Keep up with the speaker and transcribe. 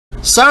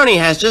Sony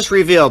has just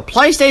revealed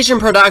PlayStation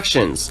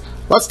Productions.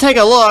 Let's take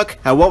a look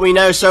at what we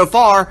know so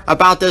far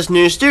about this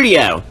new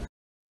studio.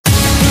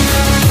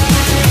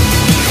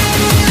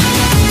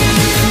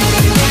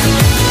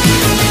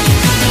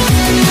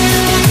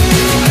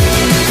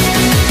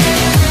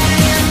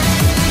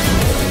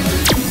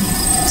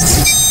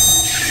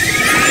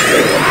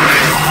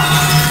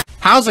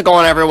 How's it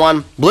going,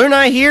 everyone?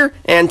 Blueknight here,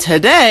 and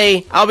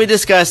today I'll be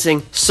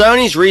discussing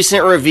Sony's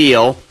recent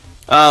reveal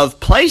of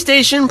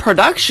PlayStation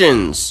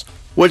Productions,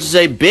 which is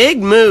a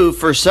big move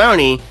for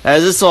Sony,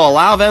 as this will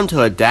allow them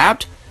to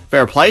adapt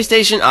their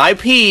PlayStation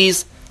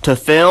IPs to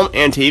film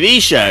and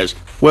TV shows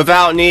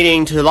without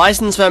needing to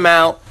license them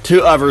out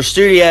to other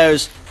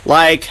studios,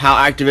 like how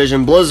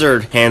Activision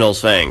Blizzard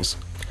handles things.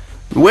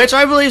 Which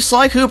I believe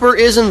Sly Cooper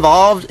is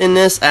involved in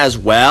this as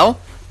well,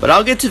 but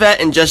I'll get to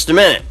that in just a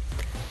minute.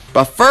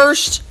 But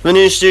first, the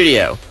new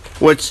studio,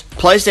 which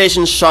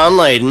PlayStation's Sean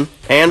Layden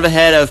and the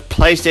head of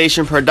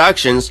PlayStation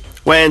Productions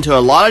went into a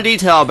lot of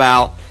detail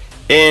about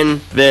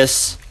in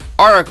this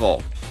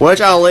article,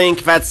 which I'll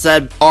link that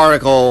said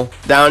article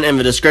down in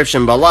the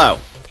description below.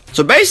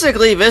 So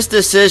basically, this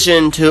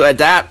decision to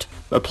adapt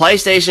the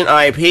PlayStation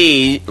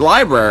IP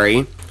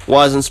library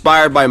was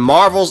inspired by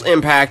Marvel's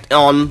impact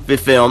on the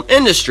film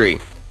industry.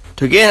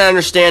 To get an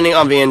understanding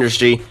of the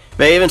industry,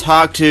 they even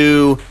talked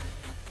to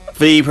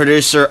the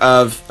producer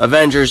of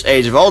Avengers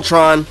Age of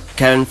Ultron,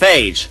 Kevin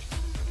Feige.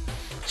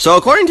 So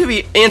according to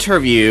the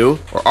interview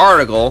or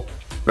article,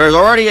 there's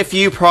already a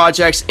few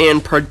projects in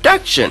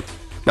production.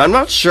 Now I'm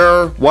not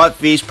sure what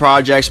these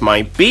projects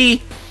might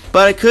be,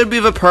 but it could be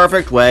the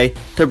perfect way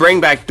to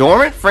bring back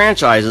dormant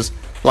franchises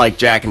like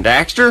Jak and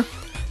Daxter,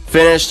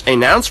 finish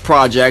announced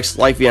projects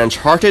like the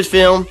Uncharted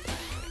film,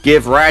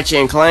 give Ratchet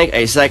and Clank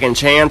a second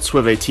chance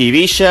with a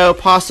TV show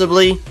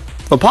possibly.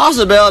 The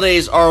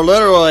possibilities are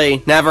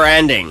literally never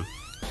ending.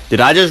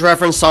 Did I just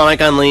reference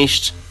Sonic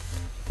Unleashed?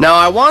 Now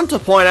I want to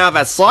point out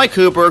that Sly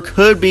Cooper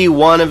could be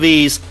one of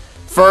these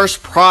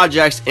first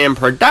projects in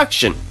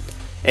production,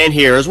 and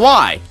here's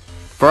why.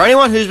 For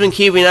anyone who's been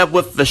keeping up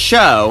with the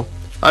show,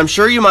 I'm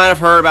sure you might have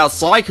heard about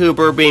Sly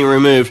Cooper being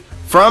removed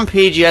from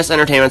PGS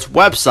Entertainment's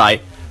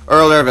website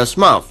earlier this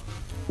month,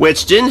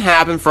 which didn't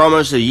happen for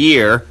almost a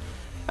year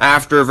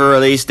after the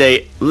release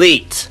date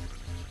leaked.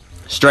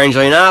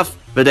 Strangely enough,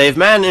 the Dave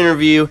Madden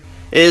interview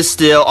is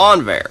still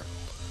on there,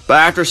 but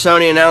after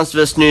Sony announced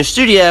this new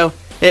studio,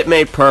 it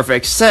made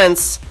perfect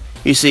sense.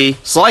 You see,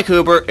 Sly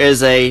Cooper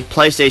is a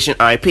PlayStation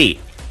IP.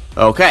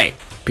 Okay,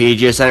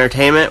 PGS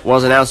Entertainment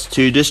was announced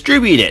to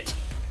distribute it.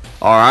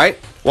 Alright,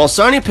 well,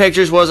 Sony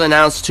Pictures was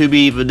announced to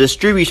be the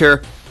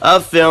distributor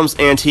of films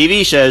and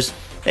TV shows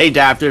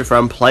adapted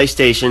from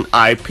PlayStation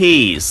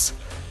IPs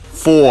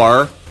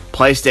for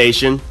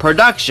PlayStation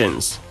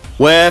Productions,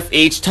 with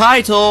each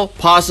title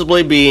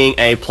possibly being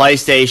a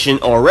PlayStation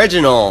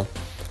original.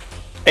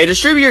 A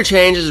distributor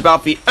change is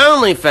about the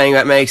only thing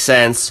that makes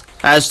sense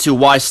as to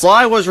why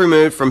Sly was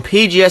removed from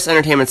PGS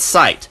Entertainment's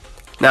site.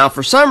 Now,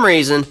 for some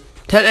reason,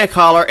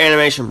 Technicolor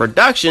Animation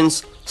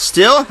Productions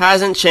still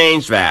hasn't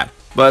changed that,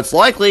 but it's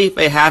likely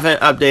they haven't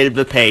updated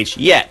the page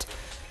yet.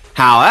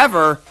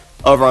 However,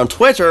 over on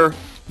Twitter,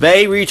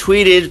 they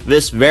retweeted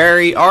this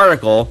very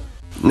article.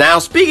 Now,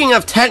 speaking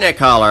of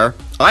Technicolor,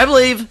 I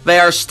believe they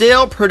are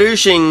still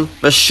producing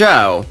the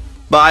show,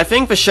 but I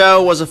think the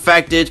show was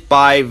affected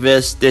by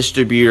this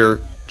distributor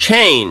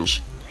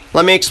change.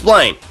 Let me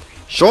explain.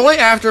 Shortly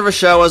after the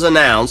show was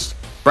announced,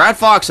 Brad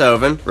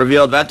Foxhoven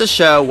revealed that the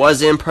show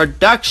was in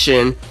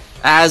production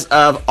as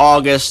of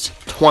August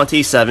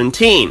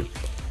 2017.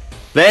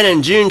 Then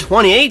in June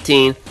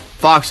 2018,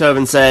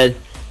 Foxhoven said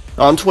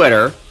on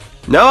Twitter,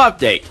 "No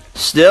update,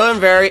 still in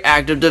very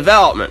active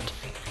development."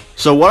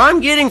 So what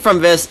I'm getting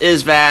from this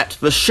is that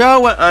the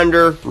show went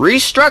under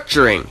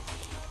restructuring.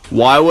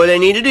 Why would they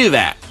need to do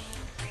that?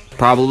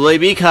 Probably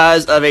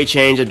because of a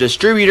change of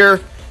distributor,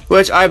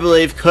 which I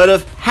believe could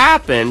have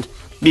happened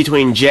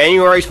between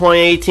January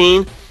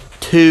 2018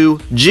 to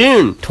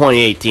June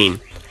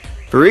 2018.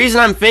 The reason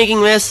I'm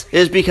thinking this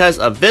is because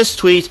of this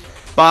tweet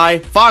by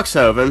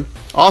Foxhoven,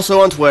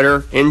 also on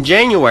Twitter, in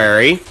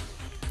January,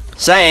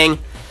 saying,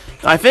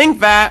 "I think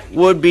that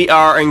would be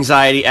our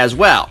anxiety as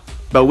well,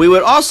 but we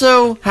would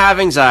also have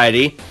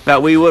anxiety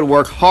that we would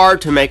work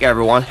hard to make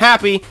everyone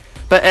happy,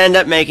 but end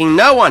up making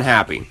no one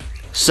happy.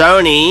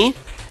 Sony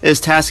is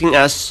tasking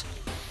us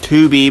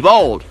to be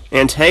bold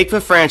and take the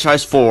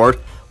franchise forward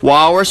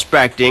while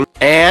respecting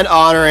and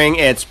honoring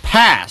its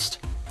past."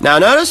 Now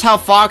notice how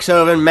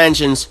Foxhoven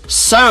mentions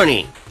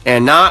Sony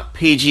and not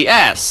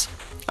PGS.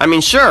 I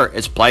mean, sure,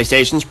 it's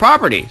PlayStation's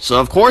property, so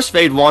of course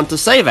they'd want to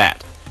say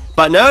that.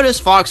 But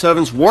notice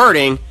Foxhoven's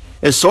wording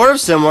is sort of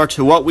similar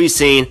to what we've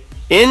seen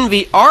in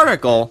the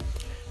article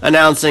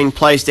announcing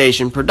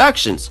PlayStation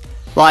Productions,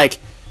 like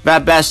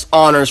that best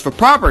honors for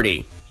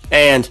property,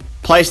 and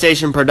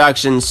PlayStation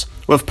Productions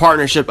with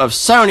partnership of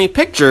Sony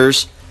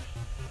Pictures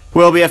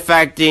will be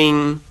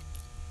affecting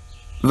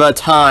the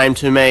time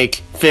to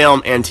make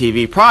film and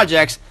TV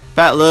projects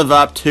that live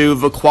up to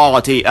the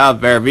quality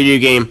of their video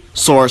game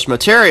source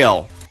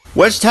material.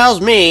 which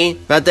tells me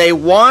that they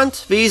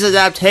want these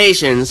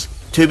adaptations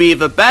to be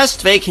the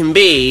best they can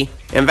be,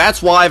 and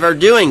that's why they're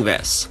doing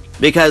this,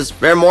 because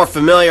they're more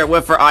familiar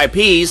with their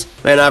IPs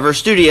than other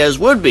studios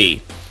would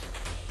be.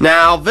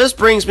 Now, this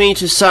brings me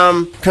to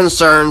some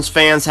concerns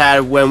fans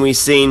had when we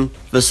seen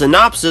the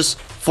synopsis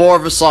for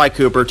the Sly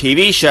Cooper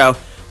TV show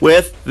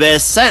with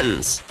this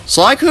sentence.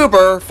 Sly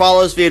Cooper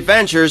follows the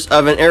adventures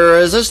of an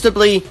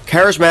irresistibly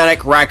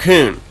charismatic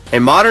raccoon, a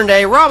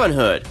modern-day Robin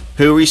Hood,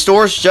 who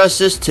restores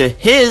justice to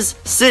his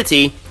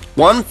city,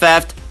 one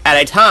theft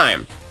at a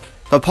time.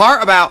 The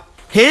part about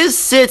his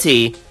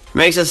city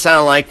makes it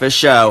sound like the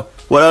show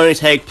would only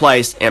take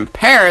place in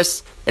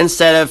Paris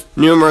instead of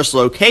numerous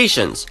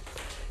locations.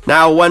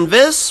 Now, when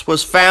this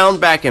was found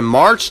back in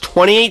March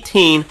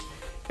 2018,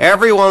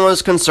 everyone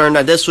was concerned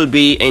that this would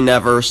be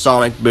another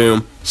Sonic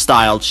Boom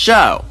styled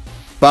show.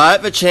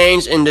 But the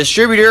change in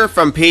distributor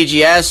from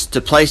PGS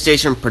to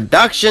PlayStation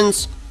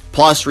Productions,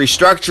 plus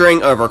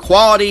restructuring over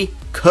quality,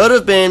 could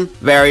have been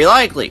very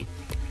likely.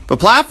 The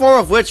platform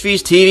of which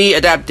these TV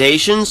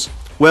adaptations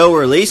will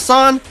release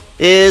on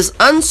is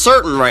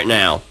uncertain right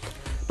now.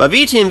 But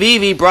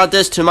VTMVV brought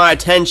this to my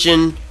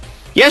attention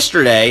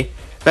yesterday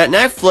that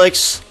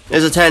Netflix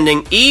is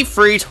attending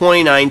E3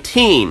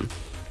 2019,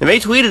 and they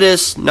tweeted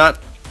this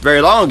not very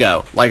long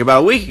ago, like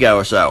about a week ago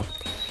or so,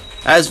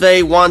 as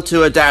they want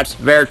to adapt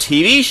their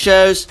TV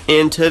shows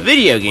into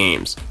video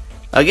games.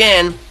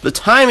 Again, the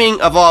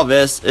timing of all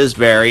this is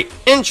very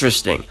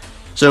interesting,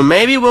 so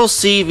maybe we'll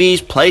see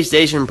these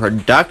PlayStation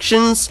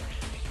productions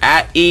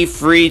at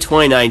E3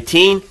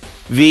 2019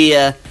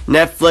 via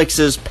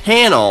Netflix's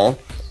panel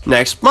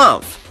next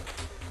month.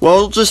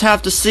 We'll just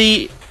have to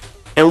see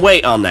and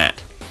wait on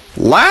that.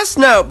 Last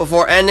note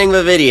before ending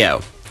the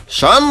video.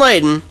 Sean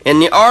Layden in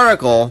the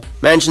article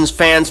mentions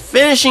fans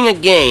finishing a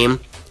game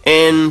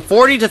in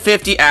 40 to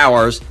 50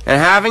 hours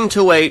and having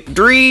to wait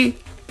 3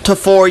 to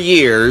 4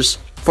 years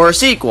for a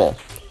sequel.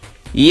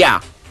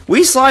 Yeah,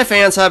 we Sly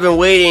fans have been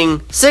waiting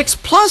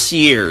 6+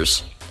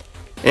 years,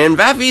 and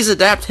that these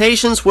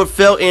adaptations would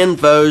fill in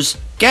those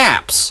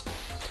gaps.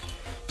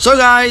 So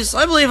guys,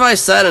 I believe I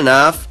said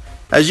enough.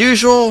 As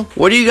usual,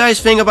 what do you guys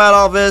think about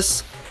all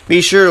this? Be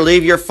sure to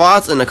leave your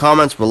thoughts in the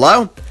comments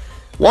below.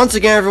 Once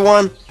again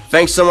everyone,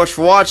 thanks so much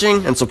for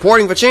watching and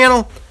supporting the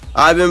channel.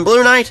 I've been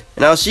Blueknight,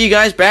 and I'll see you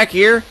guys back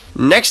here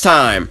next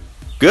time.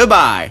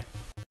 Goodbye.